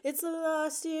It's the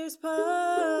Lost Years Pod.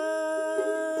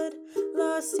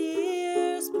 Lost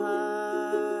Years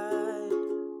Pod.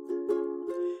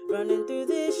 Running through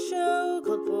this show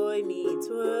called Boy Meets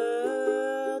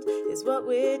World is what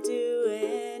we're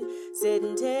doing. Sit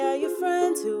and tell your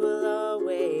friends who will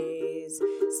always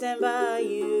stand by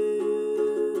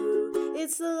you.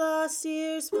 It's the Lost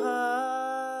Years Pod.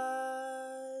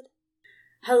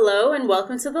 Hello and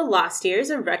welcome to the Lost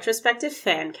Years, a retrospective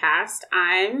fan cast.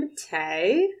 I'm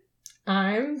Tay.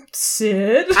 I'm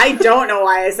Sid. I don't know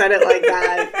why I said it like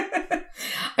that.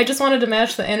 I just wanted to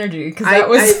match the energy because I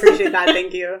appreciate that.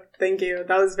 Thank you.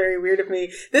 That was very weird of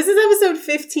me. This is episode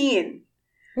 15.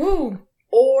 Woo.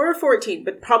 Or 14,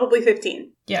 but probably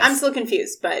 15. Yes. I'm still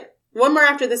confused, but one more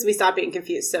after this we stop being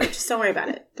confused, so just don't worry about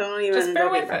it. Don't even just bear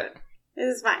worry with about it. It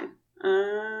is fine.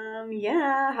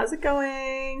 Yeah, how's it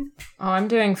going? Oh, I'm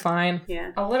doing fine.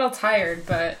 Yeah. A little tired,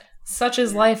 but such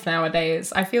is life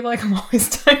nowadays. I feel like I'm always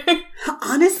tired.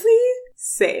 Honestly,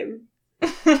 same.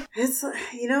 It's,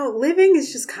 living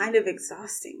is just kind of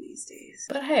exhausting these days.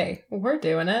 But hey, we're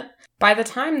doing it. By the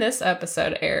time this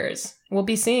episode airs, we'll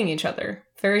be seeing each other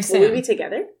very soon. Will we be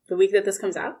together the week that this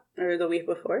comes out? Or the week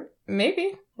before?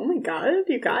 Maybe. Oh my god,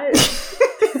 you guys.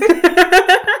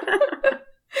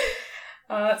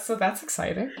 So that's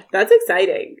exciting. That's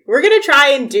exciting. We're going to try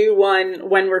and do one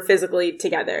when we're physically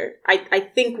together. I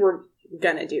think we're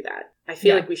going to do that. I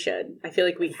feel like we should. I feel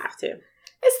like we have to.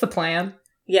 It's the plan.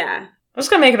 Yeah. I'm just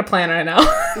going to make it a plan right now.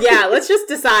 Yeah, let's just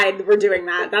decide we're doing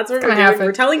that. That's what we're doing. Happen.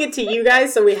 We're telling it to you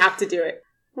guys, so we have to do it.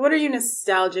 What are you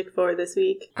nostalgic for this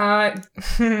week?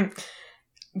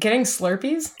 Getting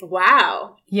Slurpees.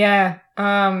 Wow. Yeah.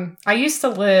 I used to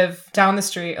live down the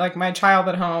street, like my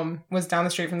childhood home was down the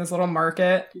street from this little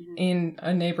market in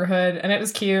a neighborhood, and it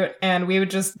was cute, and we would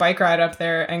just bike ride up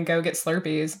there and go get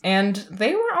Slurpees, and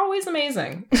they were always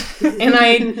amazing. And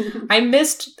I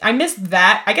missed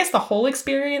that, I guess the whole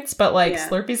experience, but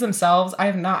Slurpees themselves, I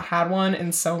have not had one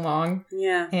in so long.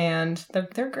 Yeah. And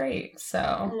they're great, so.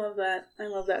 I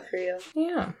love that for you.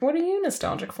 Yeah. What are you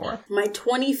nostalgic for? My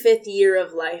 25th year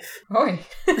of life. Oi.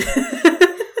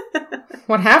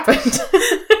 What happened?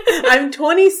 I'm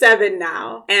 27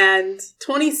 now, and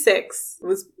 26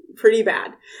 was pretty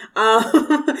bad.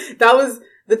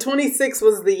 The 26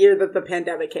 was the year that the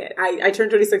pandemic hit. I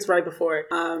turned 26 right before.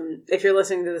 If you're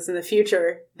listening to this in the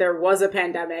future, there was a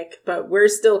pandemic, but we're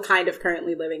still kind of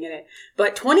currently living in it.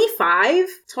 But 25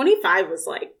 was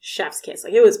like chef's kiss.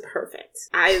 Like, it was perfect.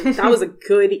 That was a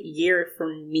good year for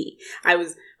me. I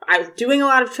was doing a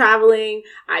lot of traveling.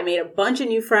 I made a bunch of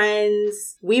new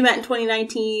friends. We met in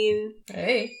 2019.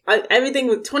 Hey. Everything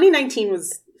with 2019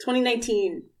 was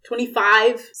 2019.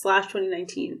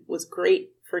 25/2019 was great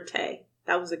for Tay.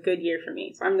 That was a good year for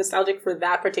me. So I'm nostalgic for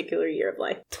that particular year of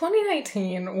life.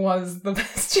 2019 was the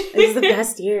best year. It was the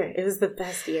best year. It was the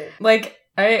best year. Like,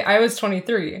 I was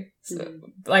 23. So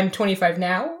I'm 25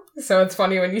 now. So it's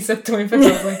funny when you said 25,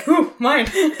 I was like, ooh, mine.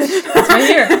 That's my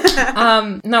year.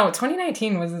 No,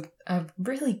 2019 was a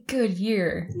really good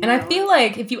year. No. And I feel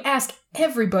like if you ask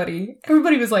everybody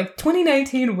was like,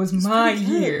 2019 was my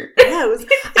year. Yeah, it was.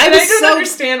 I don't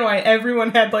understand why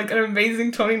everyone had like an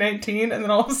amazing 2019, and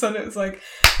then all of a sudden it was like,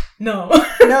 no.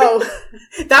 No.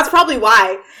 That's probably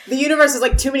why. The universe is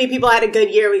like, too many people had a good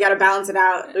year. We gotta balance it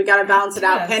out.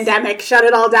 Yes. Pandemic. Shut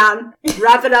it all down.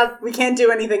 Wrap it up. We can't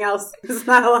do anything else. It's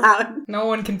not allowed. No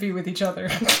one can be with each other.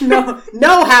 No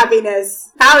happiness.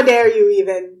 How dare you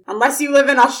even? Unless you live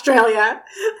in Australia.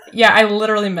 Yeah, I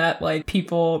literally met like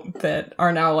people that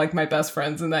are now like my best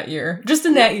friends in that year. Just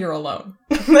in that year alone.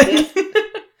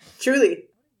 Truly.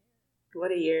 What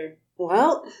a year.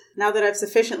 Well, now that I've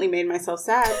sufficiently made myself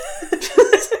sad,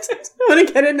 I want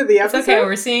to get into the episode. It's okay,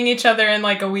 we're seeing each other in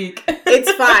like a week.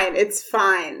 It's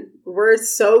fine. We're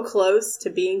so close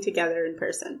to being together in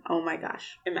person. Oh my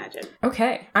gosh, imagine.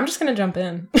 Okay, I'm just going to jump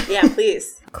in. Yeah,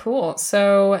 please. Cool.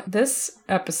 So this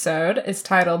episode is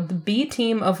titled The B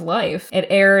Team of Life. It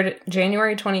aired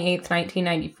January 28th,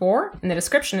 1994. And the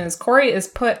description is, Corey is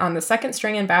put on the second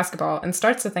string in basketball and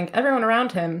starts to think everyone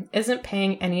around him isn't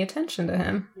paying any attention to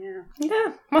him.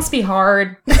 Yeah, must be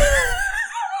hard.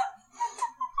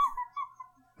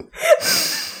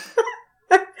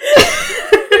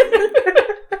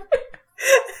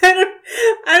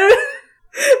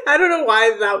 I don't know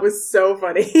why that was so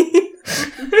funny.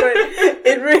 But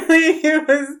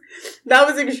that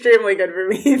was extremely good for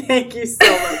me. Thank you so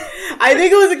much. I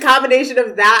think it was a combination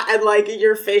of that and like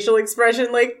your facial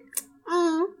expression, like,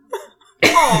 oh.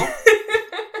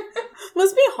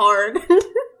 Must be hard.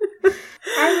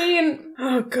 I mean,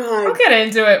 oh god, I'll get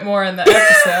into it more in the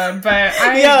episode, but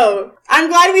I'm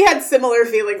glad we had similar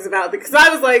feelings about it, because I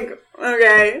was like,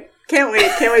 okay, Can't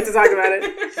wait to talk about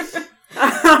it.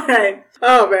 All right.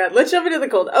 Oh, man. Let's jump into the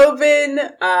cold open.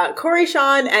 Corey,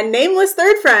 Sean, and nameless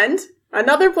third friend.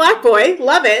 Another black boy.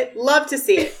 Love it. Love to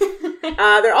see it.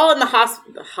 They're all in the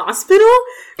hospital?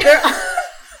 They're...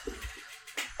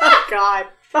 Oh, God.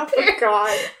 Oh,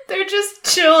 God. They're just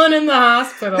chilling in the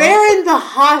hospital. They're in the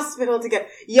hospital together.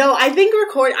 Yo, I think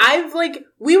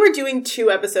we were doing 2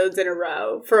 episodes in a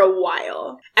row for a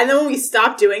while. And then when we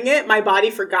stopped doing it, my body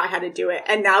forgot how to do it.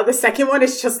 And now the second one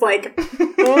is just like,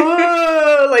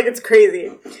 oh, like it's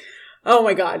crazy. Oh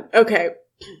my God. Okay.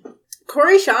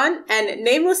 Corey, Sean, and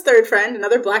nameless third friend,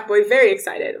 another black boy, very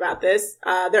excited about this.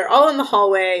 They're all in the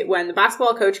hallway when the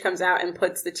basketball coach comes out and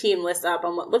puts the team list up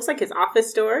on what looks like his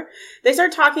office door. They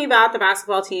start talking about the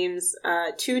basketball team's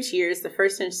 2 tiers, the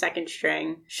first and second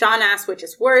string. Sean asks which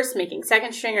is worse, making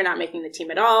second string or not making the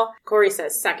team at all. Corey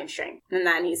says second string. And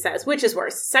then he says, which is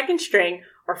worse, second string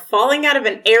or falling out of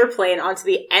an airplane onto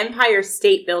the Empire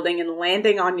State Building and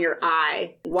landing on your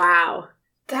eye? Wow.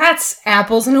 That's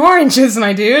apples and oranges,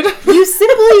 my dude.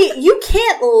 You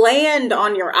can't land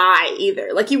on your eye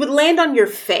either. Like, you would land on your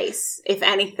face, if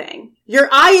anything. Your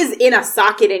eye is in a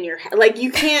socket in your head. Like,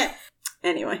 you can't...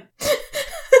 Anyway.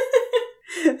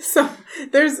 So,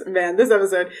 this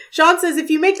episode. Sean says, if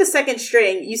you make the second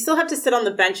string, you still have to sit on the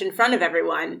bench in front of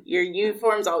everyone. Your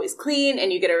uniform's always clean,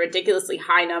 and you get a ridiculously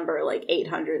high number, like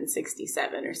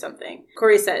 867 or something.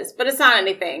 Corey says, but it's not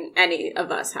anything any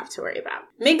of us have to worry about.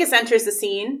 Minkus enters the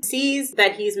scene, sees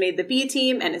that he's made the B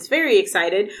team, and is very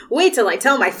excited. Wait till I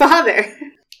tell my father.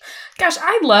 Gosh,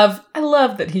 I love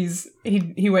that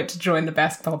he went to join the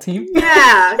basketball team.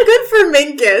 Yeah, good for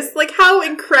Minkus. Like, how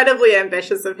incredibly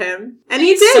ambitious of him. And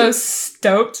he did. So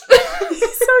stoked.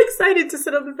 He's so excited to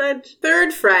sit on the bench.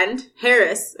 Third friend,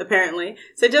 Harris, apparently,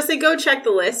 said just say go check the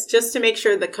list just to make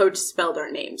sure the coach spelled our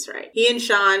names right. He and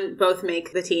Sean both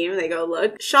make the team. They go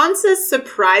look. One says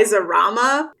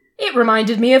surprise-a-rama. It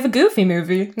reminded me of a Goofy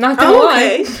movie. Not gonna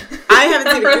lie. I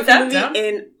haven't seen a Goofy movie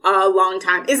in a long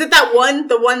time. Is it that one?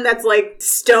 The one that's like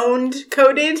stoned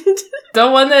coated?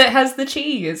 The one that has the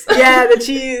cheese. Yeah, the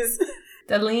cheese.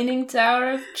 The Leaning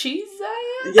Tower of Cheese.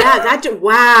 Yeah,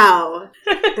 wow.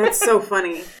 That's so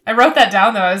funny. I wrote that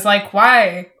down though. I was like,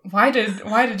 why? Why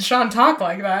did Sean talk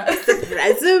like that?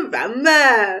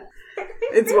 Surprise-a-mama.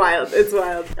 It's wild.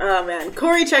 Oh, man.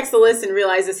 Corey checks the list and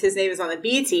realizes his name is on the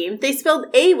B team. They spelled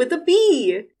A with a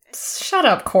B. Shut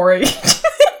up, Corey. Sean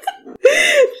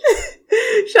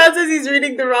says he's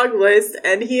reading the wrong list,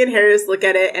 and he and Harris look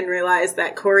at it and realize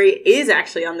that Corey is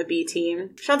actually on the B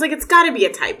team. Sean's like, it's gotta be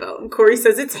a typo. And Corey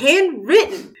says, it's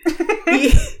handwritten.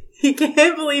 He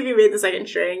can't believe he made the second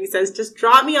string. He says, just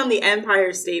drop me on the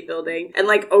Empire State Building, and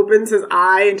like opens his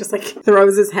eye and just like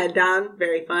throws his head down.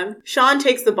 Very fun. Sean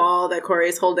takes the ball that Corey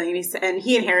is holding and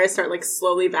he and Harris start like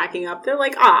slowly backing up. They're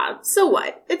like, so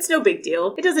what? It's no big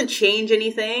deal. It doesn't change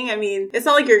anything. I mean, it's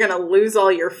not like you're gonna lose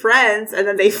all your friends. And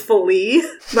then they flee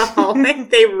the hallway.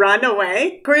 They run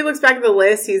away. Corey looks back at the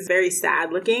list. He's very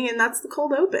sad looking, and that's the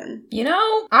cold open. You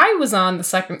know, I was on the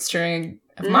second string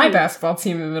of my basketball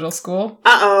team in middle school.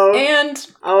 Uh-oh. And...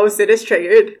 Sid is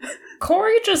triggered.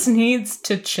 Corey just needs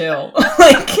to chill.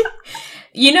 Like,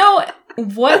 you know,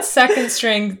 what second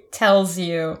string tells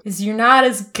you is you're not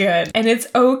as good, and it's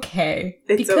okay.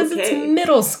 Because it's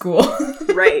middle school.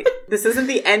 Right. This isn't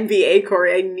the NBA,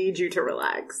 Corey. I need you to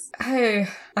relax. I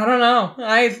don't know.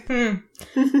 I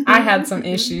had some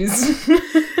issues.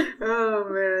 Oh,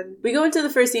 man. We go into the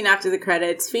first scene after the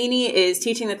credits. Feeney is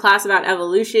teaching the class about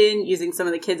evolution, using some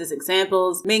of the kids as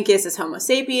examples. Minkus is Homo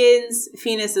sapiens.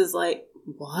 Phoenix is like,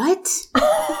 what?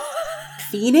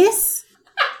 Phoenix?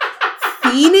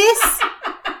 Phoenix?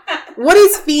 What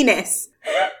is Phoenix?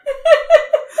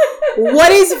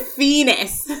 What is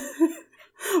Phoenix?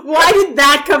 Why did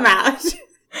that come out?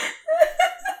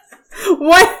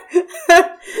 What?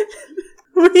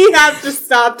 We have to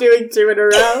stop doing 2 in a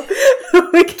row.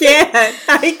 We can't.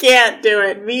 I can't do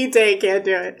it. Vitae can't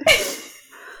do it.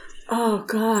 Oh,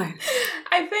 God.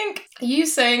 I think you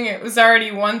saying it was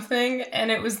already one thing,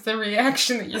 and it was the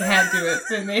reaction that you had to it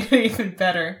that made it even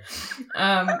better.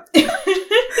 I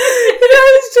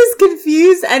was just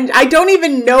confused, and I don't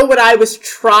even know what I was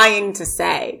trying to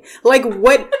say. Like,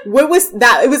 what was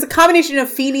that? It was a combination of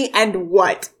Feeney and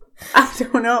what? I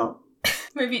don't know.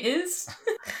 Maybe is.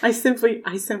 I simply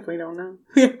don't know.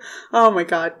 Oh my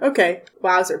God. Okay.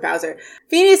 Wowzer, Bowser.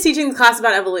 Feeney is teaching the class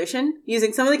about evolution,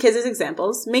 using some of the kids as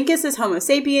examples. Minkus is Homo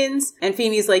sapiens, and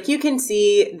Feeney's like, you can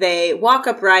see they walk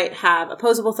upright, have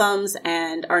opposable thumbs,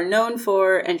 and are known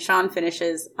for, and Sean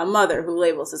finishes, a mother who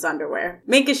labels his underwear.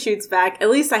 Minkus shoots back, at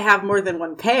least I have more than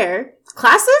one pair.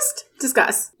 Classist?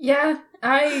 Discuss. Yeah,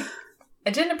 I I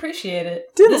didn't appreciate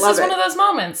it. This is one of those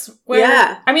moments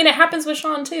where, I mean, it happens with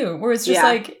Sean too, where it's just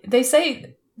like, they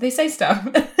say stuff.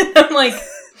 I'm like,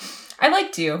 I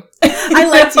liked you. I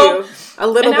liked you a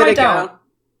little bit ago. Don't.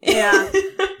 Yeah.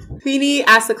 Feeny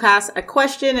asks the class a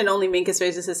question and only Minkus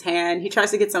raises his hand. He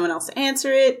tries to get someone else to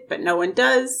answer it, but no one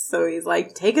does. So he's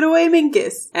like, take it away,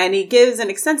 Minkus. And he gives an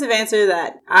extensive answer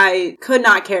that I could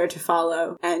not care to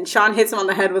follow. And Sean hits him on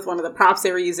the head with one of the props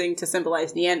they were using to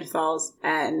symbolize Neanderthals.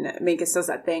 And Minkus does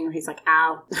that thing where he's like,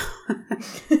 ow.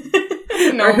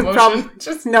 No emotion.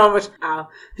 Just no emotion. Ow.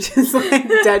 Just like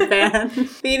deadpan.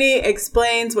 Feeny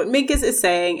explains what Minkus is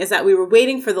saying is that we were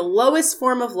waiting for the lowest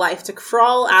form of life to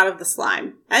crawl out of the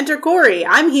slime. Enter Corey.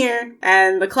 I'm here.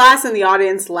 And the class and the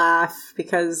audience laugh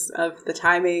because of the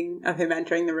timing of him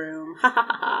entering the room. Ha ha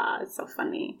ha ha. It's so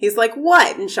funny. He's like,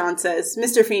 what? And Sean says,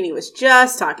 Mr. Feeny was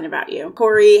just talking about you.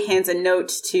 Corey hands a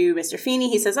note to Mr. Feeny.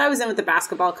 He says, I was in with the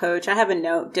basketball coach. I have a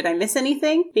note. Did I miss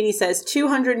anything? Feeny says,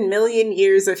 200 million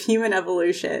years of human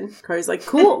evolution. Corey's like,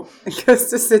 cool. And goes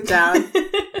to sit down.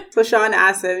 So Sean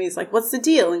asks him, he's like, what's the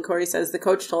deal? And Corey says the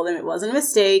coach told him it wasn't a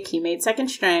mistake. He made second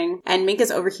string. And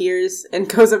Minkus overhears and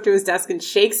goes up to his desk and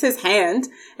shakes his hand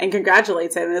and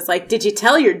congratulates him. And it's like, did you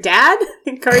tell your dad?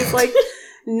 And Corey's like,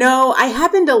 no, I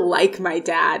happen to like my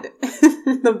dad.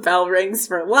 The bell rings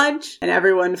for lunch and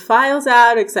everyone files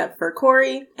out except for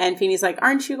Corey. And Feeny's like,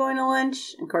 aren't you going to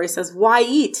lunch? And Corey says, why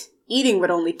eat? Eating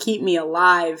would only keep me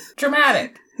alive.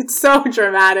 Dramatic. It's so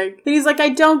dramatic. And he's like, I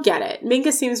don't get it.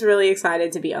 Minkus seems really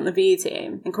excited to be on the B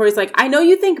team. And Corey's like, I know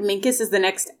you think Minkus is the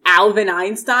next Alvin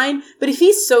Einstein, but if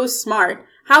he's so smart,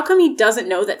 how come he doesn't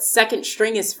know that second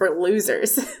string is for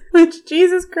losers? Which,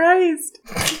 Jesus Christ.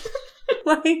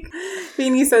 Like,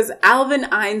 Feeny says, Alvin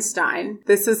Einstein,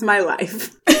 this is my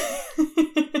life.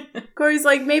 Corey's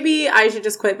like, maybe I should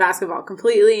just quit basketball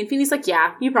completely. And Feeny's like,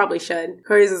 yeah, you probably should.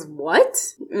 Corey says, what?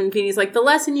 And Feeny's like, the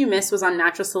lesson you missed was on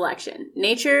natural selection.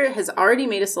 Nature has already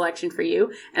made a selection for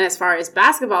you. And as far as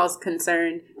basketball is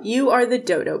concerned, you are the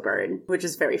dodo bird, which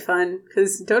is very fun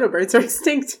because dodo birds are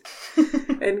extinct.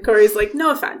 And Corey's like,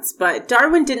 no offense, but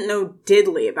Darwin didn't know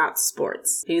diddly about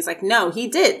sports. Feeny's like, no, he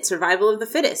did. Survival of the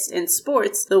fittest. In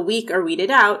sports, the weak are weeded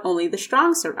out. Only the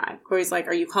strong survive. Corey's like,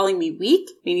 are you calling me weak?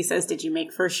 Feeny says, did you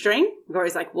make first string?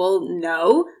 Corey's like, well,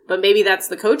 no, but maybe that's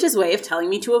the coach's way of telling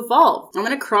me to evolve. I'm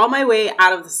going to crawl my way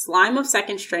out of the slime of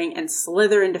second string and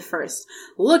slither into first.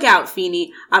 Look out,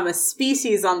 Feeny. I'm a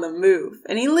species on the move.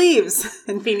 And he leaves.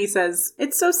 And Feeny says,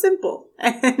 it's so simple.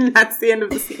 And that's the end of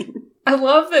the scene. I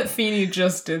love that Feeny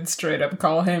just did straight up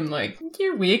call him, like,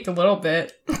 you're weak a little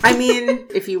bit. I mean,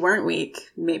 if you weren't weak,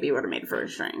 maybe you would have made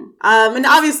first string. And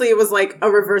obviously it was like a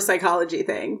reverse psychology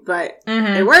thing, but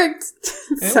it worked.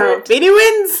 So Feeny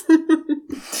wins.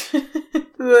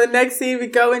 The next scene, we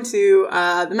go into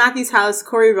the Matthews house.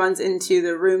 Corey runs into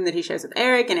the room that he shares with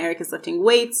Eric, and Eric is lifting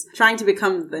weights, trying to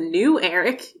become the new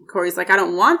Eric. Corey's like, I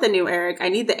don't want the new Eric. I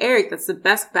need the Eric that's the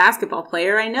best basketball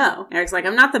player I know. Eric's like,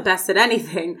 I'm not the best at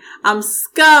anything. I'm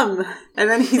scum. And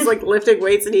then he's like lifting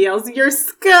weights and he yells, you're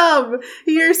scum.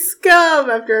 You're scum.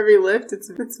 After every lift,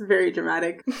 it's very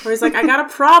dramatic. Corey's like, I got a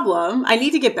problem. I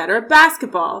need to get better at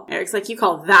basketball. Eric's like, you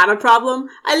call that a problem?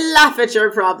 I laugh at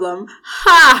your problem.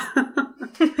 Ha!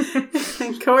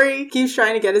 And Corey keeps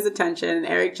trying to get his attention, and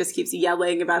Eric just keeps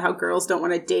yelling about how girls don't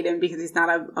want to date him because he's not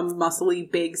a muscly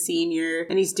big senior,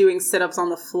 and he's doing sit-ups on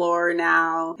the floor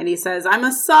now, and he says, I'm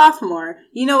a sophomore.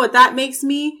 You know what that makes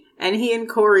me? And he and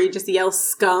Corey just yell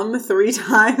scum 3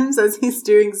 times as he's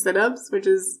doing sit-ups, which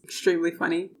is extremely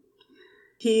funny.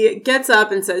 He gets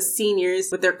up and says seniors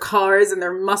with their cars and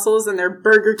their muscles and their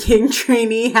Burger King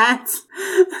trainee hats.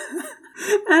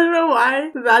 I don't know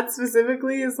why that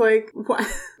specifically is like, what?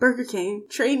 Burger King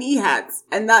trainee hats.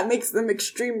 And that makes them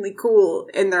extremely cool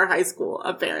in their high school,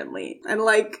 apparently. And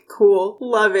like, cool.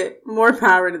 Love it. More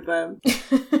power to them.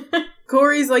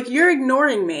 Corey's like, you're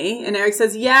ignoring me. And Eric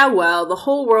says, yeah, well, the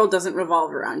whole world doesn't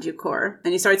revolve around you, Cor.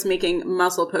 And he starts making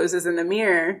muscle poses in the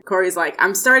mirror. Corey's like,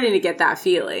 I'm starting to get that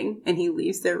feeling. And he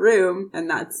leaves their room. And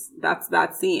that's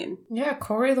that scene. Yeah,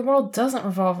 Corey, the world doesn't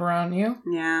revolve around you.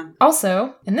 Yeah.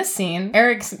 Also, in this scene,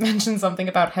 Eric mentioned something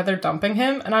about Heather dumping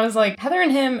him. And I was like, Heather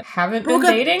and him haven't been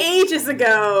dating? Ages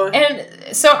ago.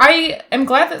 And so I am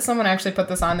glad that someone actually put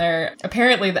this on there.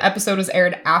 Apparently, the episode was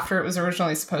aired after it was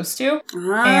originally supposed to.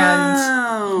 And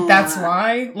that's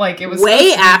why, like, it was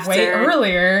way after, way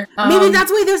earlier. Maybe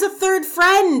that's why there's a third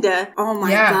friend. Oh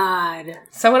my god!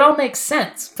 So it all makes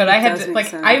sense. But I had to, like,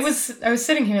 sense. I was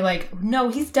sitting here like, no,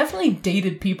 he's definitely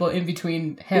dated people in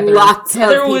between Heather.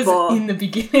 Heather was in the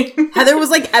beginning. Heather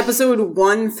was like episode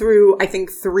 1 through I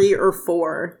think 3 or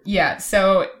 4. Yeah.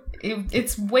 So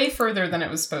It's way further than it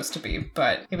was supposed to be,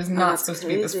 but it was not supposed to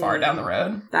be this far down the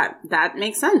road. That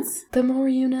makes sense. The more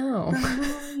you know. The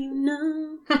more you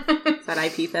know. Is that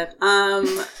IP theft?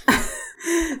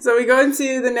 So we go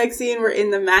into the next scene. We're in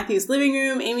the Matthews living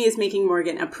room. Amy is making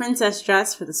Morgan a princess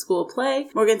dress for the school play.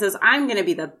 Morgan says, I'm going to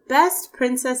be the best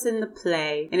princess in the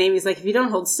play. And Amy's like, if you don't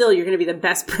hold still, you're going to be the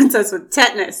best princess with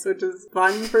tetanus, which is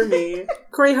fun for me.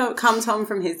 Corey comes home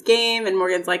from his game, and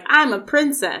Morgan's like, I'm a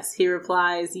princess. He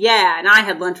replies, yeah, and I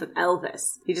had lunch with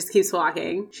Elvis. He just keeps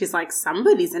walking. She's like,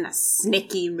 somebody's in a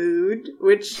snicky mood,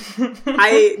 which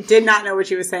I did not know what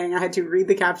she was saying. I had to read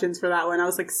the captions for that one. I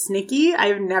was like, snicky?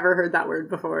 I've never heard that word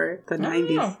before. The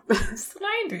 90s. It's the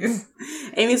 90s.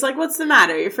 Amy's like, what's the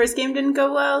matter? Your first game didn't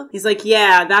go well? He's like,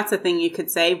 yeah, that's a thing you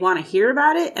could say. Want to hear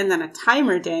about it? And then a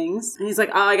timer dings. And he's like,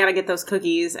 oh, I gotta get those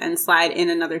cookies and slide in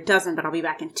another dozen, but I'll be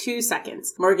back in 2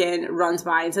 seconds. Morgan runs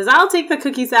by and says, I'll take the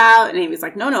cookies out. And Amy's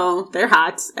like, no, they're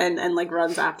hot. And like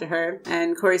runs after her.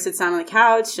 And Corey sits down on the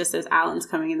couch just as Alan's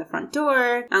coming in the front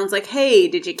door. Alan's like, hey,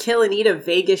 did you kill and eat a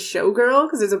Vegas showgirl?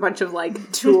 Because there's a bunch of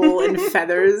like tulle and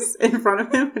feathers in front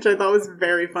of him, which I thought was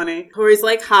very funny. Corey's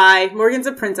like, hi, Morgan's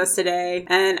a princess today.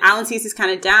 And Alan sees he's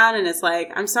kind of down and is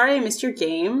like, I'm sorry I missed your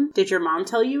game. Did your mom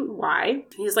tell you why?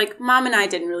 He's like, Mom and I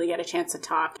didn't really get a chance to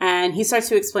talk. And he starts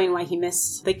to explain why he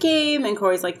missed the game. And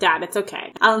Corey's like, Dad, it's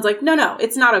okay. Alan's like, no,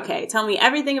 it's not okay. Tell me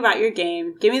everything about your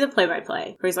game. Give me the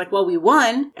play-by-play. Corey's like, well, we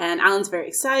won. And Alan's very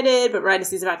excited, but right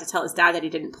as he's about to tell his dad that he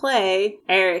didn't play,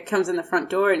 Eric comes in the front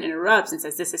door and interrupts and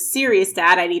says, this is serious,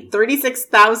 Dad. I need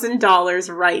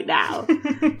 $36,000 right now.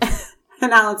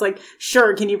 And Alan's like,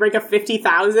 sure, can you break a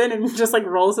 50,000? And just like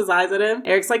rolls his eyes at him.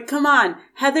 Eric's like, come on.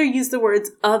 Heather used the words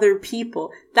other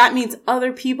people. That means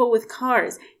other people with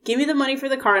cars. Give me the money for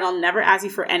the car and I'll never ask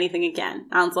you for anything again.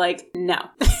 Alan's like,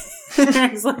 no.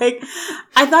 Eric's like,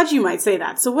 I thought you might say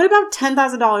that. So what about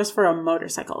 $10,000 for a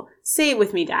motorcycle? Say it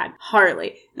with me, Dad.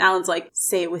 Harley. And Alan's like,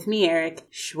 say it with me, Eric.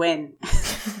 Schwinn.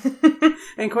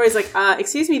 And Corey's like,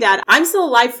 excuse me, Dad, I'm still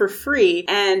alive for free.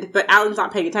 But Alan's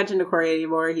not paying attention to Corey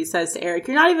anymore. He says to Eric,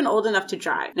 you're not even old enough to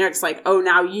drive. And Eric's like, oh,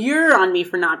 now you're on me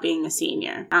for not being a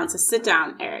senior. Alan says, sit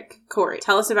down, Eric. Corey,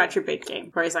 tell us about your big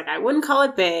game. Corey's like, I wouldn't call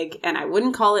it big, and I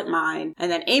wouldn't call it mine.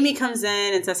 And then Amy comes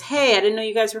in and says, hey, I didn't know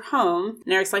you guys were home.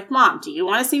 And Eric's like, Mom, do you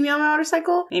want to see me on my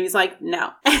motorcycle? Amy's like,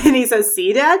 no. And he says,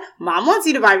 see, Dad? Mom wants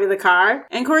you to buy me the car.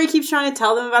 And Corey keeps trying to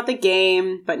tell them about the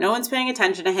game, but no one's paying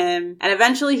attention to him. And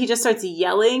eventually he just starts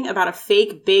yelling about a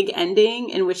fake big ending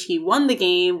in which he won the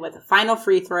game with a final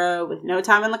free throw with no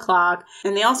time on the clock.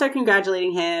 And they all start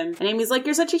congratulating him. And Amy's like,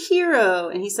 you're such a hero.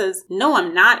 And he says, no,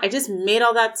 I'm not. I just made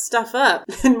all that stuff up.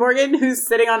 And Morgan, who's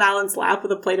sitting on Alan's lap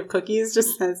with a plate of cookies,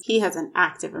 just says, he has an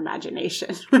active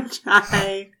imagination, which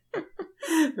I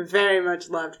very much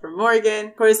loved from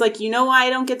Morgan. Corey's like, you know why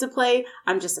I don't get to play?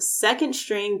 I'm just a second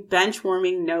string bench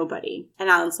warming nobody. And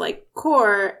Alan's like,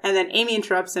 Core. And then Amy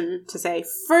interrupts him to say,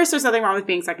 first, there's nothing wrong with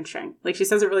being second string. Like, she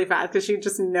says it really fast because she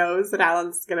just knows that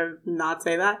Alan's gonna not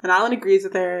say that. And Alan agrees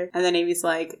with her. And then Amy's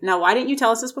like, now why didn't you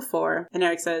tell us this before? And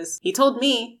Eric says, he told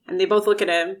me. And they both look at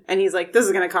him. And he's like, this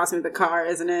is gonna cost me the car,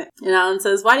 isn't it? And Alan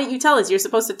says, why didn't you tell us? You're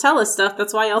supposed to tell us stuff.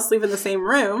 That's why y'all sleep in the same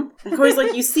room. And Corey's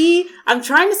like, you see, I'm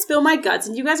trying to spill my guts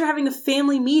and you guys are having a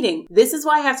family meeting. This is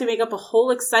why I have to make up a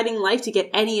whole exciting life to get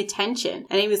any attention.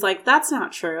 And Amy's like, that's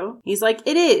not true. He's like,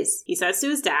 it is. He says to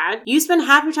his dad, you spend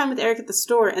half your time with Eric at the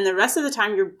store and the rest of the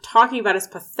time you're talking about his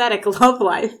pathetic love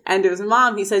life. And to his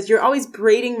mom, he says, you're always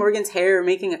braiding Morgan's hair or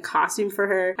making a costume for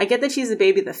her. I get that she's the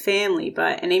baby of the family,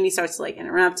 but... And Amy starts to like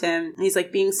interrupt him. And he's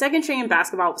like, being second string in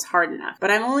basketball was hard enough,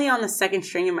 but I'm only on the second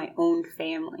string in my own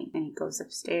family. And he goes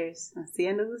upstairs. That's the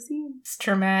end of the scene. It's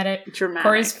dramatic. Dramatic.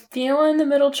 Corey's feeling the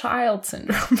middle child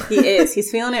syndrome. He is.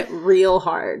 He's feeling it real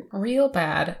hard. Real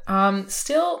bad.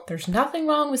 Still, there's nothing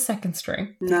wrong with second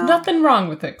string. No. There's nothing wrong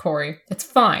with it, Corey. It's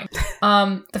fine.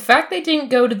 The fact they didn't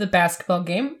go to the basketball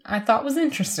game, I thought was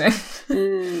interesting.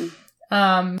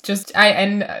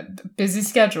 Busy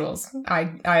schedules.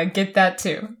 I get that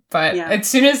too. But yeah. as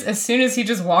soon as he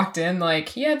just walked in,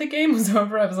 like, yeah, the game was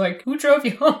over, I was like, who drove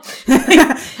you home?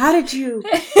 How did you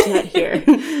get here?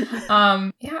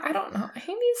 Yeah, I don't know.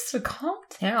 He needs to calm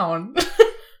down.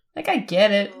 Like, I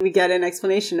get it. We get an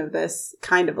explanation of this,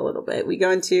 kind of a little bit. We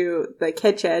go into the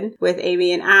kitchen with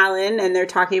Amy and Alan, and they're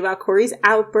talking about Corey's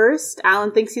outburst.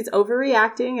 Alan thinks he's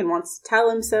overreacting and wants to tell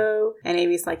him so. And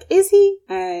Amy's like, is he?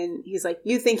 And he's like,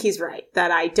 you think he's right, that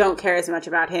I don't care as much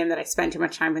about him, that I spend too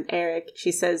much time with Eric.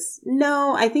 She says,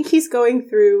 no, I think he's going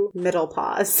through middle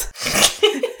pause.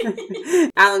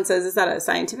 Alan says, is that a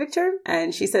scientific term?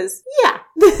 And she says, yeah.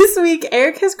 This week,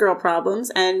 Eric has girl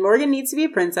problems, and Morgan needs to be a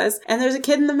princess, and there's a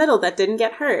kid in the middle that didn't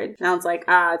get heard. And Alan's like,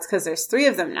 it's because there's 3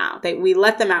 of them now. We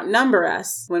let them outnumber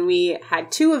us. When we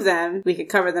had 2 of them, we could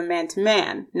cover them man to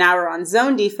man. Now we're on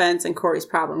zone defense and Corey's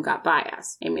problem got by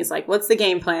us. Amy's like, what's the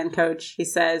game plan, coach? He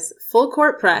says, full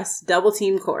court press, double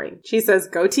team Corey. She says,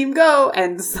 go team go,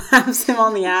 and slaps him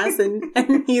on the ass. And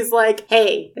he's like,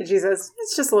 hey. And she says,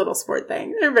 it's just a little sport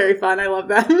thing. They're very fun. I love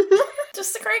them.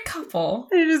 Just a great couple.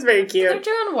 They're just very cute. They're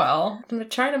doing well. And they're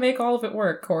trying to make all of it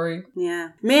work, Corey. Yeah.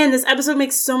 Man, this episode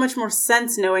makes so much more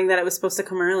sense knowing that it was supposed to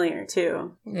come earlier,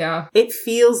 too. Yeah. It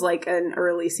feels like an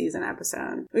early season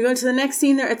episode. We go to the next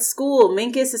scene. They're at school.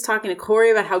 Minkus is talking to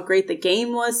Corey about how great the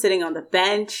game was, sitting on the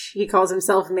bench. He calls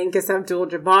himself Minkus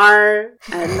Abdul-Jabbar.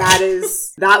 And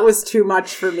that was too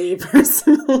much for me,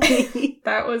 personally.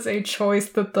 That was a choice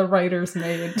that the writers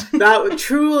made. That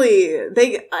truly,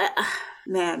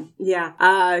 man,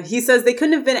 yeah. He says they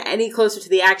couldn't have been any closer to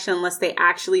the action unless they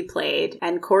actually played.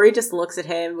 And Corey just looks at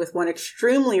him with one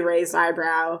extremely raised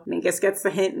eyebrow. Minkus gets the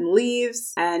hint and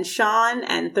leaves. And Sean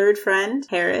and third friend,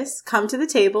 Harris, come to the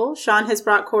table. Sean has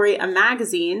brought Corey a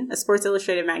magazine, a Sports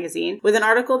Illustrated magazine, with an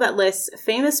article that lists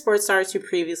famous sports stars who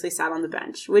previously sat on the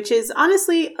bench, which is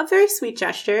honestly a very sweet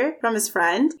gesture from his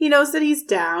friend. He knows that he's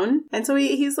down. And so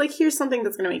he's like, here's something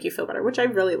that's going to make you feel better, which I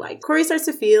really like. Corey starts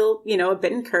to feel, a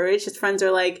bit encouraged. His friends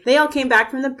are like, they all came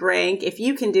back from the brink. If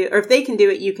they can do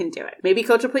it, you can do it. Maybe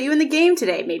coach will put you in the game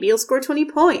today. Maybe you'll score 20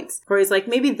 points. Corey's like,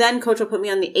 maybe then coach will put me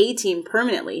on the A team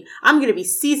permanently. I'm going to be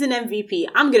season MVP.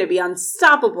 I'm going to be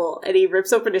unstoppable. And he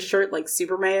rips open his shirt like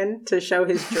Superman to show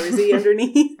his jersey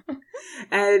underneath.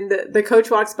 And the coach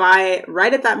walks by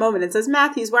right at that moment and says,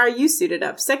 Matthews, why are you suited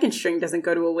up? Second string doesn't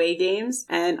go to away games.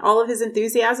 And all of his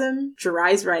enthusiasm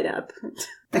dries right up.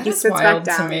 That he is sits wild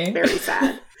back down. to me. Very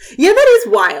sad. Yeah, that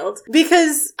is wild.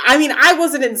 Because, I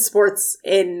wasn't in sports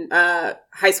in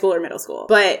high school or middle school.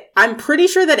 But I'm pretty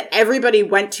sure that everybody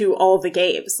went to all the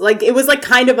games. Like, it was like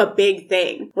kind of a big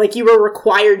thing. Like, you were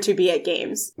required to be at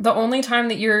games. The only time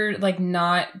that you're like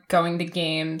not going to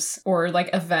games or like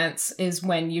events is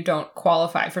when you don't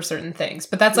qualify for certain things.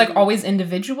 But that's like always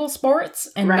individual sports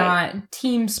and not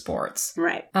team sports.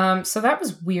 Right. So that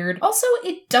was weird. Also,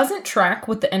 it doesn't track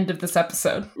with the end of this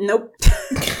episode. Nope.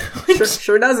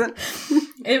 Sure doesn't.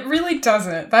 It really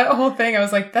doesn't. That whole thing, I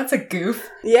was like, that's a goof.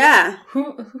 Yeah.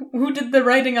 Who did the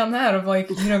writing on that of like,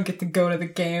 you don't get to go to the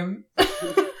game?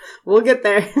 We'll get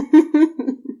there.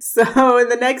 So in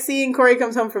the next scene, Corey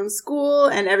comes home from school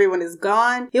and everyone is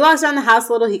gone. He walks around the house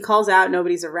a little. He calls out.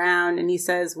 Nobody's around. And he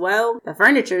says, well, the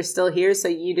furniture's still here, so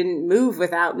you didn't move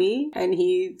without me. And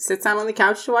he sits down on the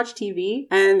couch to watch TV.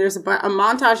 And there's a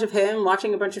montage of him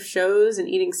watching a bunch of shows and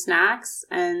eating snacks.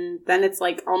 And then it's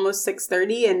like almost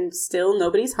 6:30 and still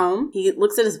nobody's home. He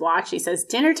looks at his watch. He says,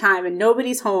 dinner time and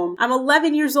nobody's home. I'm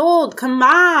 11 years old. Come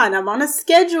on. I'm on a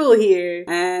schedule here.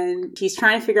 And he's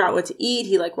trying to figure out what to eat.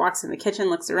 He like walks in the kitchen,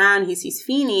 looks around. He sees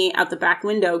Feeney out the back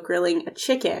window grilling a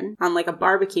chicken on like a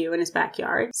barbecue in his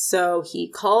backyard. So he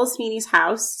calls Feeney's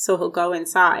house, so he'll go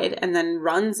inside and then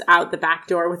runs out the back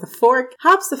door with a fork,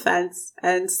 hops the fence,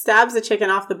 and stabs the chicken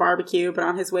off the barbecue. But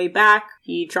on his way back,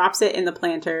 he drops it in the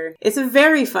planter. It's a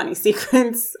very funny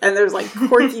sequence, and there's like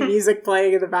quirky music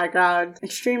playing in the background.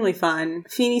 Extremely fun.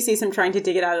 Feeney sees him trying to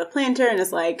dig it out of the planter and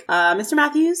is like, Mr.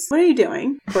 Matthews, what are you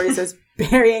doing? Corey says,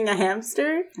 burying a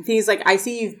hamster. And he's like, I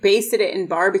see you've basted it in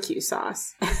barbecue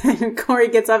sauce. And Corey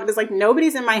gets up and is like,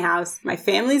 nobody's in my house. My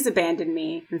family's abandoned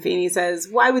me. And Feeney says,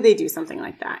 why would they do something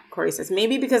like that? Corey says,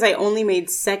 maybe because I only made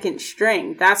second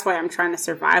string. That's why I'm trying to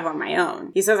survive on my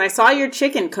own. He says, I saw your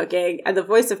chicken cooking, and the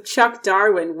voice of Chuck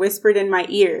Darwin whispered in my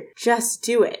ear, just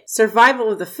do it.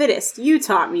 Survival of the fittest. You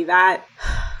taught me that.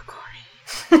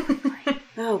 Corey.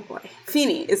 Oh boy.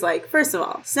 Feeney is like, first of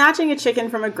all, snatching a chicken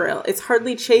from a grill is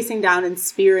hardly chasing down and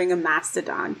spearing a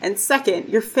mastodon. And second,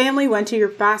 your family went to your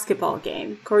basketball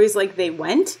game. Corey's like, they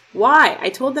went? Why? I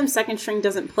told them second string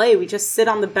doesn't play. We just sit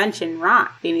on the bench and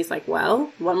rot. Feeney's like,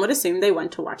 well, one would assume they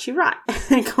went to watch you rot.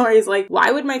 And Corey's like,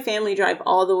 why would my family drive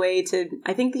all the way to,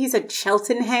 I think he said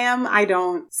Cheltenham?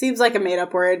 Seems like a made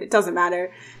up word. It doesn't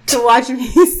matter. To watch me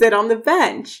sit on the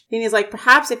bench. Feeney's like,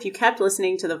 perhaps if you kept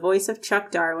listening to the voice of Chuck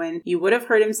Darwin, you would have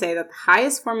heard him say that the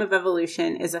highest form of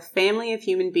evolution is a family of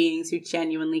human beings who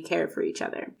genuinely care for each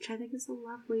other. Which I think is a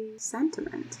lovely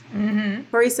sentiment. Mm-hmm.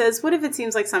 Corey says, what if it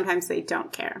seems like sometimes they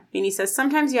don't care? Feeney says,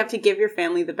 sometimes you have to give your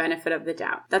family the benefit of the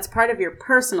doubt. That's part of your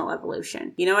personal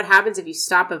evolution. You know what happens if you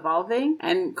stop evolving?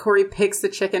 And Corey picks the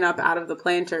chicken up out of the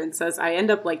planter and says, I end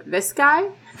up like this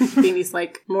guy? Feeney's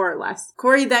like, more or less.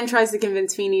 Corey then tries to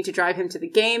convince Feeney to drive him to the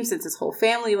game since his whole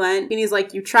family went. Feeney's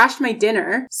like, you trashed my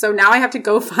dinner, so now I have to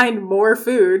go find more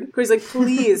food. Corey's like,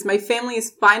 please, my family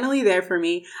is finally there for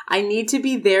me. I need to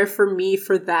be there for me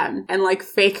for them. And like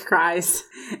fake cries.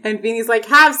 And Feeney's like,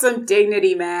 have some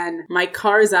dignity, man. My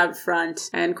car's out front.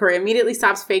 And Corey immediately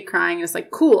stops fake crying and is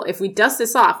like, cool, if we dust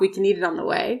this off, we can eat it on the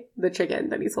way. The chicken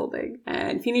that he's holding.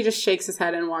 And Feeney just shakes his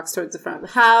head and walks towards the front of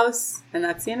the house. And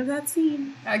that's the end of that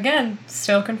scene. Again,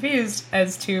 still confused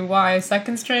as to why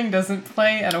second string doesn't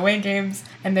play at away games,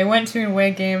 and they went to an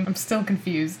away game. I'm still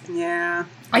confused. Yeah.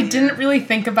 I didn't really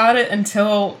think about it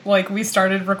until, like, we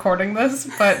started recording this,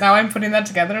 but now I'm putting that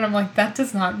together, and I'm like, that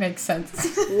does not make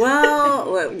sense.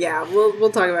 well, yeah,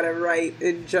 we'll talk about it right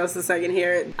in just a second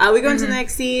here. We go into the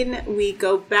next scene. We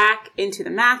go back into the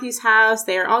Matthews house.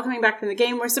 They are all coming back from the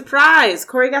game where, surprise,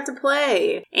 Corey got to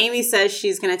play. Amy says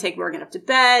she's going to take Morgan up to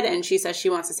bed, and she says she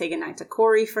wants to say goodnight to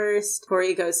Corey first.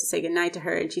 Corey goes to say goodnight to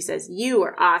her, and she says, you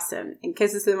are awesome, and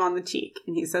kisses him on the cheek.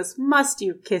 And he says, must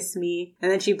you kiss me?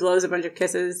 And then she blows a bunch of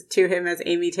kisses to him as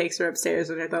Amy takes her upstairs,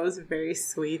 which I thought was very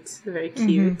sweet, very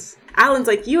cute. Alan's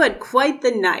like, you had quite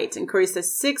the night. And Corey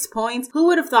says, 6 points? Who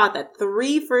would have thought that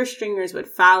 3 first stringers would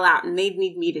foul out and they'd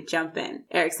need me to jump in?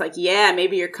 Eric's like, yeah,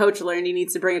 maybe your coach learned he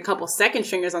needs to bring a couple second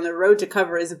stringers on the road to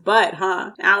cover his butt,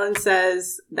 huh? Alan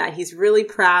says that he's really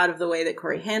proud of the way that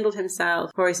Corey handled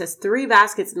himself. Corey says, 3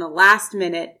 baskets in the last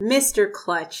minute. Mr.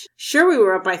 Clutch. Sure, we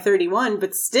were up by 31,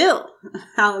 but still.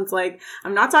 Alan's like,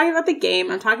 I'm not talking about the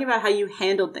game. I'm talking about how you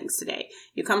handled things today.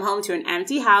 You come home to an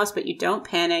empty house, but you don't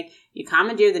panic. You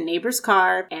commandeer the neighbor's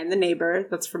car and the neighbor,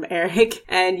 that's from Eric,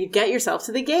 and you get yourself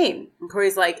to the game. And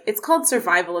Corey's like, it's called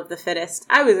survival of the fittest.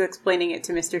 I was explaining it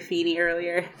to Mr. Feeney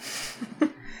earlier.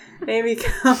 Amy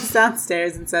comes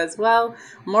downstairs and says, well,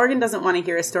 Morgan doesn't want to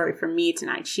hear a story from me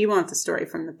tonight. She wants a story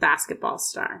from the basketball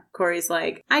star. Corey's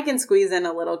like, I can squeeze in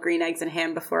a little green eggs and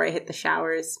ham before I hit the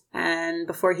showers. And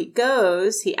before he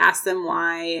goes, he asks them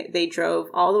why they drove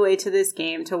all the way to this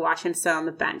game to watch him sit on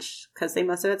the bench, because they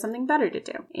must have had something better to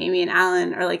do. Amy and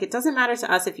Alan are like, it doesn't matter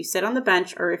to us if you sit on the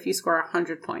bench or if you score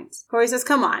 100 points. Corey says,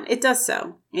 come on, it does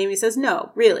so. Amy says,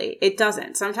 no, really, it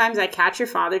doesn't. Sometimes I catch your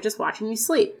father just watching you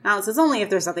sleep. Alan says, only if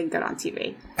there's something good on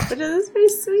TV. Which is very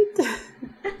sweet.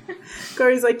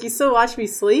 Corey's like, you still watch me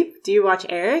sleep? Do you watch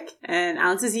Eric? And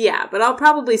Alan says, yeah, but I'll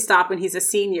probably stop when he's a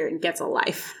senior and gets a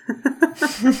life.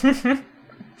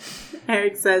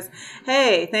 Eric says,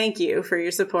 hey, thank you for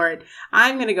your support.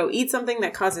 I'm going to go eat something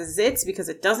that causes zits because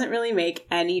it doesn't really make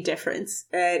any difference.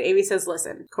 And Amy says,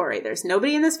 listen, Corey, there's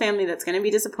nobody in this family that's going to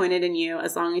be disappointed in you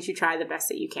as long as you try the best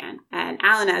that you can. And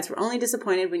Alan adds, we're only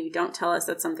disappointed when you don't tell us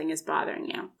that something is bothering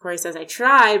you. Corey says, I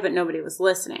tried, but nobody was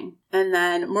listening. And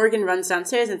then Morgan runs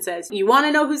downstairs and says, you want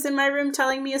to know who's in my room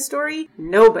telling me a story?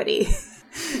 Nobody.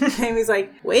 Amy's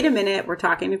like, wait a minute, we're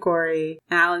talking to Corey.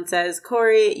 Alan says,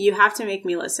 Corey, you have to make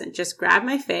me listen. Just grab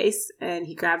my face. And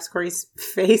he grabs Corey's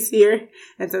face here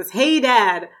and says, hey,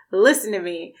 Dad, listen to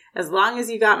me. As long as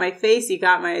you got my face, you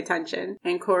got my attention.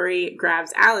 And Corey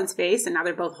grabs Alan's face, and now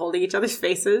they're both holding each other's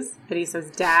faces. And he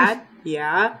says, Dad,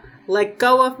 yeah, let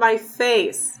go of my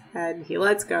face. And he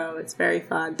lets go. It's very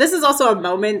fun. This is also a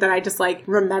moment that I just like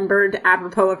remembered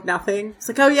apropos of nothing. It's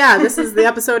like, oh yeah, this is the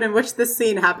episode in which this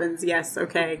scene happens. Yes,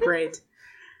 okay, great.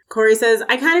 Corey says,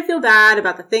 I kind of feel bad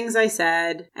about the things I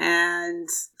said, and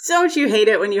don't you hate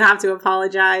it when you have to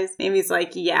apologize? Amy's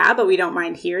like, yeah, but we don't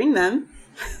mind hearing them.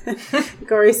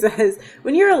 Corey says,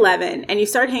 when you're 11 and you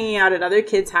start hanging out at other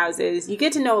kids' houses, you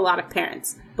get to know a lot of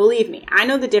parents. Believe me, I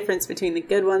know the difference between the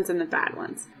good ones and the bad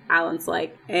ones. Alan's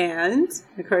like, and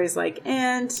Corey's like,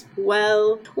 and,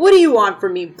 well, what do you want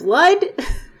from me, blood?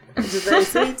 Which is very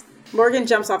sweet. Morgan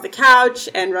jumps off the couch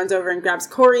and runs over and grabs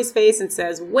Corey's face and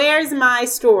says, where's my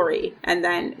story? And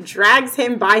then drags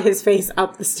him by his face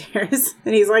up the stairs.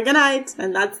 And he's like, good night.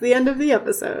 And that's the end of the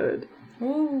episode.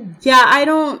 Ooh.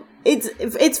 Yeah,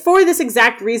 it's for this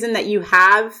exact reason that you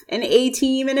have an A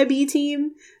team and a B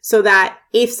team, so that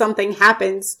if something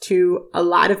happens to a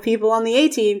lot of people on the A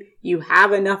team, you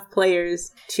have enough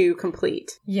players to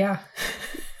complete. Yeah.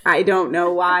 I don't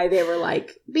know why they were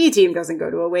like, B team doesn't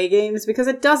go to away games, because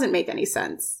it doesn't make any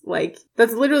sense. Like,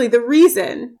 that's literally the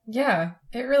reason. Yeah,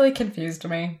 it really confused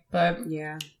me, but...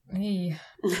 Yeah. Hey.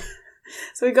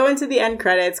 So we go into the end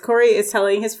credits. Corey is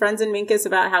telling his friends and Minkus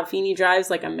about how Feeny drives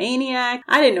like a maniac.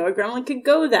 I didn't know a gremlin could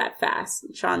go that fast.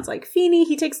 And Sean's like, Feeny,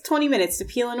 he takes 20 minutes to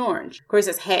peel an orange. Corey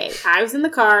says, hey, I was in the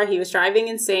car. He was driving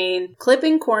insane,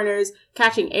 clipping corners,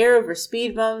 catching air over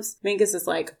speed bumps. Minkus is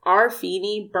like, are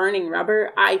Feeny burning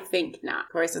rubber? I think not.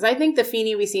 Corey says, I think the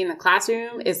Feeny we see in the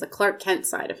classroom is the Clark Kent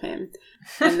side of him.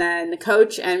 And then the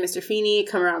coach and Mr. Feeny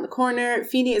come around the corner.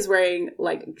 Feeny is wearing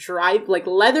like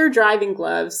leather driving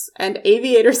gloves and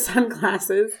aviator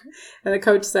sunglasses. And the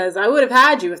coach says, I would have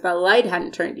had you if the light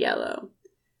hadn't turned yellow.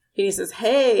 Feeny says,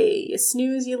 hey, you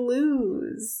snooze, you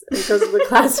lose. And he goes to the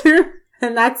classroom.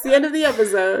 And that's the end of the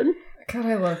episode. God,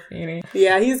 I love Feeny.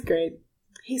 Yeah, he's great.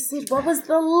 Hey, Sid, what was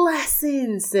the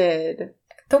lesson, Sid?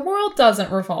 The world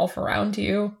doesn't revolve around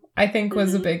you, I think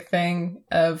was a big thing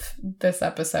of this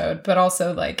episode. But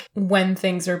also, like, when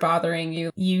things are bothering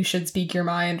you, you should speak your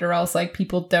mind, or else, like,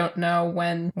 people don't know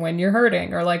when you're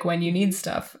hurting or, like, when you need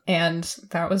stuff. And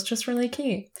that was just really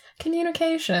key.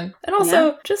 Communication. And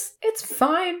also, just, it's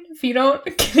fine if you don't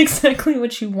get exactly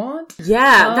what you want.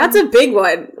 Yeah, that's a big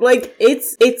one. Like,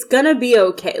 it's gonna be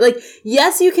okay. Like,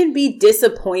 yes, you can be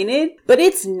disappointed, but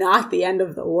it's not the end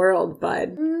of the world,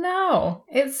 bud. No,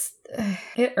 it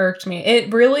irked me.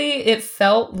 It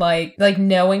felt like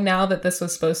knowing now that this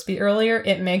was supposed to be earlier,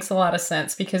 it makes a lot of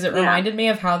sense because it reminded me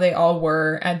of how they all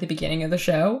were at the beginning of the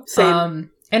show.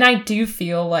 Same. And I do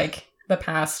feel like the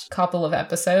past couple of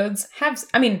episodes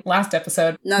last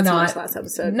episode. Not so much last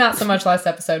episode. Not so much last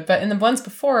episode, but in the ones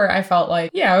before, I felt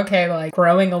like, yeah, okay, like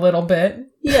growing a little bit.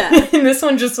 Yeah. And this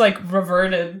one just like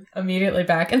reverted immediately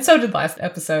back. And so did last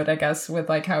episode, I guess, with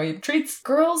like how he treats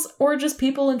girls or just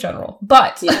people in general.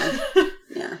 But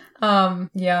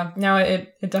now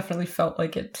it definitely felt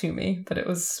like it to me that it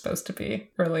was supposed to be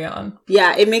early on.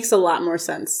 Yeah, it makes a lot more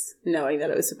sense knowing that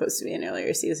it was supposed to be an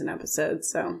earlier season episode.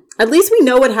 So at least we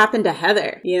know what happened to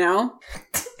Heather, you know?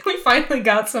 We finally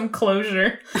got some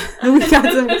closure.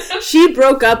 She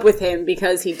broke up with him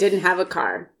because he didn't have a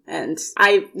car. And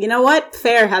you know what?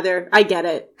 Fair, Heather. I get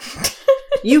it.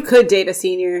 You could date a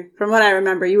senior. From what I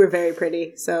remember, you were very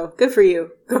pretty. So good for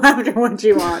you. Go after what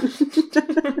you want.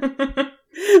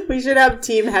 We should have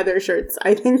Team Heather shirts.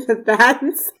 I think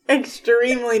that's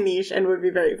extremely niche and would be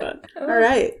very fun. All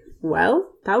right. Well,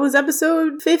 that was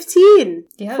episode 15.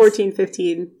 Yes. 14,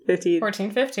 15.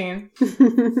 15.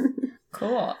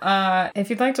 Cool. If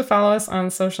you'd like to follow us on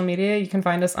social media, you can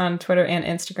find us on Twitter and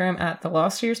Instagram at The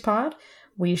Lost Years Pod.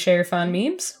 We share fun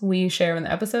memes, we share when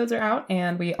the episodes are out,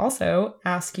 and we also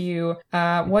ask you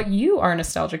what you are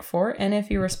nostalgic for, and if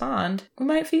you respond, we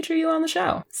might feature you on the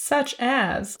show. Such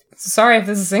as, sorry if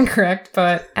this is incorrect,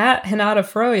 but at Hinata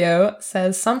Froyo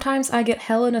says, sometimes I get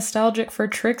hella nostalgic for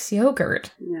Trix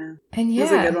yogurt. Yeah. And yeah.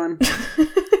 That's a good one.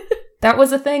 That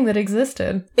was a thing that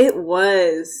existed. It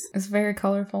was. It was very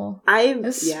colorful. It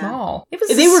was small. It was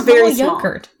they were very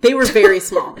yogurt. Small. They were very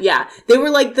small. Yeah. They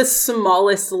were like the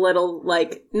smallest little,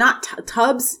 like, not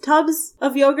tubs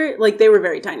of yogurt. Like, they were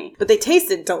very tiny. But they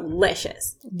tasted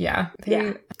delicious. Yeah.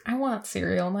 I want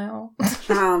cereal now.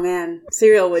 Oh, man.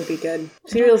 Cereal would be good.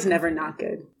 Cereal's never not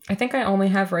good. I think I only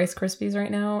have Rice Krispies right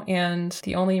now, and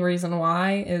the only reason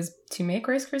why is to make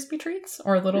Rice Krispie treats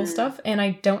or little stuff, and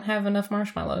I don't have enough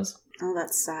marshmallows. Oh,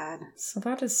 that's sad. So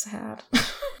that is sad.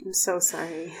 I'm so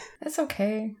sorry. It's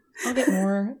okay. I'll get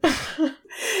more.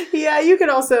 Yeah, you can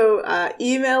also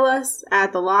email us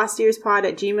at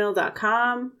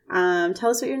thelostyearspod@gmail.com.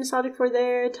 Tell us what you're nostalgic for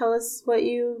there. Tell us what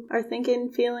you are thinking,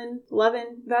 feeling,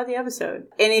 loving about the episode.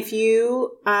 And if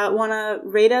you want to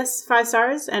rate us 5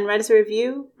 stars and write us a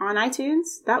review on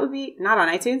iTunes, that would be, not on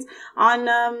iTunes, on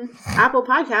Apple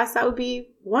Podcasts, that would be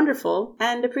wonderful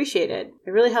and appreciated.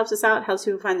 It really helps us out, helps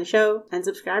people find the show, and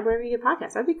subscribe wherever you get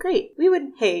podcasts. That'd be great. We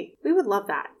would love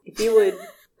that if you would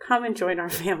come and join our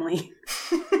family.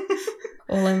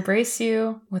 We'll embrace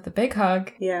you with a big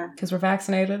hug. Yeah. Because we're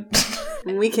vaccinated.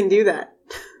 And we can do that.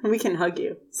 We can hug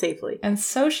you safely. And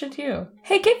so should you.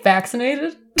 Hey, get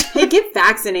vaccinated. Hey, get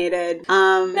vaccinated.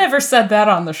 Never said that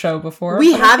on the show before.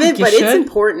 We haven't, but it's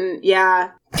important.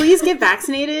 Yeah. Please get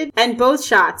vaccinated, and both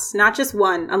shots, not just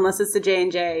one, unless it's the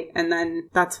J&J, and then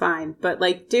that's fine. But,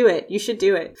 like, do it. You should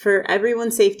do it for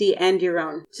everyone's safety and your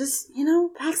own. Just,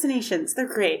 vaccinations. They're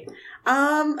great.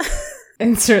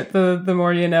 Insert the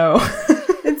more you know.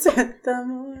 Insert the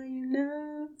more you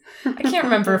know. I can't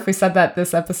remember if we said that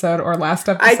this episode or last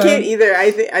episode. I can't either.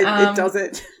 It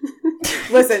doesn't.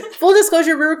 Listen, full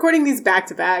disclosure, we're recording these back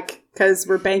to back because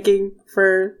we're banking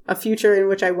for a future in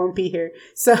which I won't be here.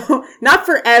 So, not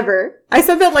forever. I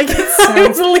said that like it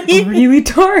sounds really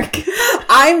dark.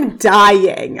 I'm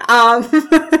dying.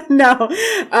 No.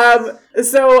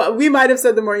 So we might have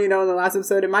said the more you know in the last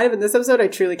episode. It might have been this episode. I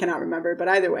truly cannot remember. But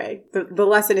either way, the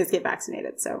lesson is get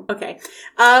vaccinated. So, okay.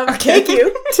 Thank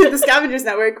you to the Scavengers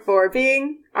Network for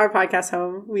being our podcast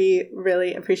home. We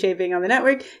really appreciate being on the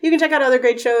network. You can check out other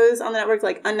great shows on the network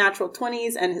like Unnatural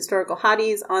 20s and Historical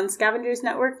Hotties on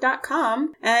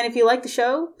scavengersnetwork.com. And if you like the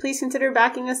show, please consider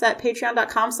backing us at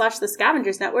patreon.com/the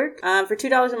Scavengers Network. For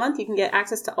 $2 a month, you can get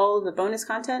access to all of the bonus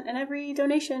content, and every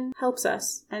donation helps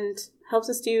us and helps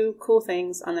us do cool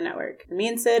things on the network. Me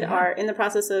and Sid are in the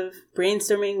process of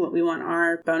brainstorming what we want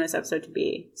our bonus episode to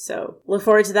be. So look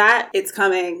forward to that. It's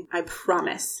coming. I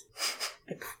promise.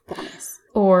 I promise.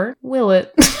 Or will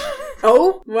it?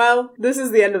 Oh, well, this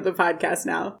is the end of the podcast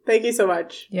now. Thank you so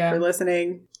much for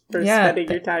listening, for spending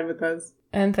your time with us.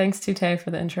 And thanks to Tay for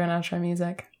the intro and outro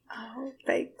music. Oh,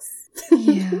 thanks.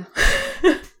 Yeah.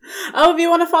 Oh, if you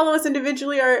want to follow us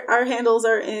individually, our handles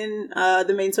are in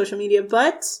the main social media,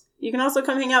 but you can also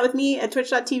come hang out with me at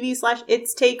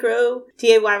twitch.tv/itsTaycro,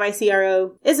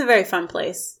 TAYYCRO. It's a very fun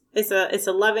place. It's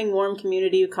a loving, warm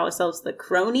community. We call ourselves the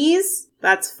Cronies.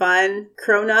 That's fun.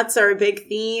 Cronuts are a big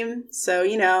theme. So,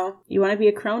 you know, you want to be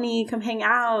a crony, come hang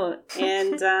out.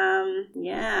 And,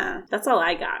 yeah, that's all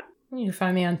I got. You can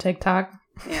find me on TikTok.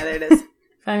 Yeah, there it is.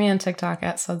 Find me on TikTok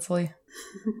at Sudsley.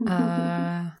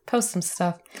 Post some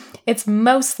stuff. It's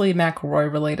mostly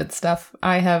McElroy related stuff.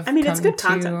 It's good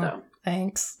content though.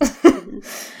 Thanks.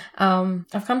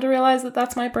 I've come to realize that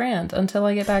that's my brand until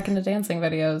I get back into dancing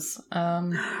videos.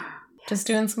 Just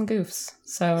doing some goofs.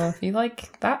 So if you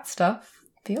like that stuff,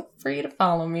 feel free to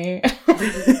follow me.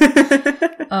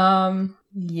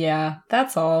 Yeah,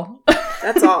 that's all.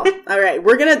 That's all. All right.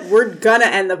 We're gonna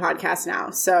end the podcast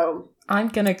now. So I'm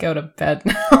gonna go to bed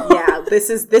now. Yeah, this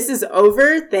is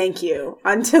over. Thank you.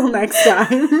 Until next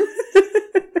time.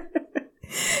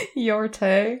 Your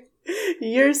Tay.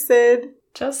 Your Sid.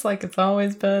 Just like it's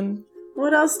always been.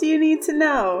 What else do you need to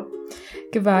know?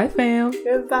 Goodbye, fam.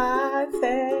 Goodbye,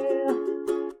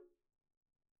 fam.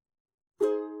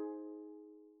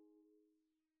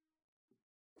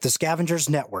 The Scavengers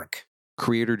Network.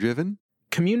 Creator-driven.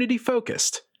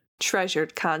 Community-focused.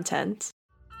 Treasured content.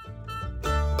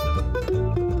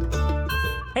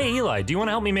 Hey Eli, do you want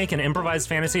to help me make an improvised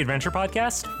fantasy adventure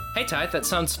podcast? Hey Ty, that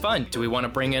sounds fun. Do we want to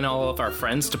bring in all of our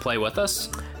friends to play with us?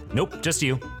 Nope, just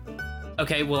you.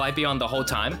 Okay, will I be on the whole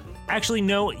time? Actually,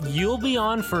 no, you'll be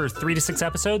on for 3 to 6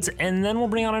 episodes, and then we'll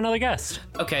bring on another guest.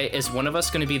 Okay, is one of us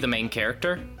going to be the main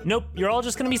character? Nope, you're all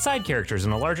just going to be side characters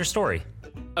in a larger story.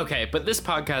 Okay, but this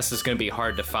podcast is going to be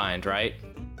hard to find, right?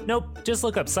 Nope, just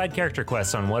look up Side Character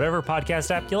Quest on whatever podcast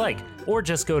app you like, or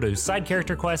just go to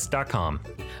sidecharacterquest.com.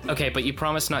 Okay, but you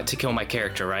promise not to kill my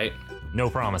character, right? No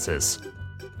promises.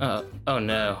 Oh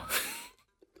no.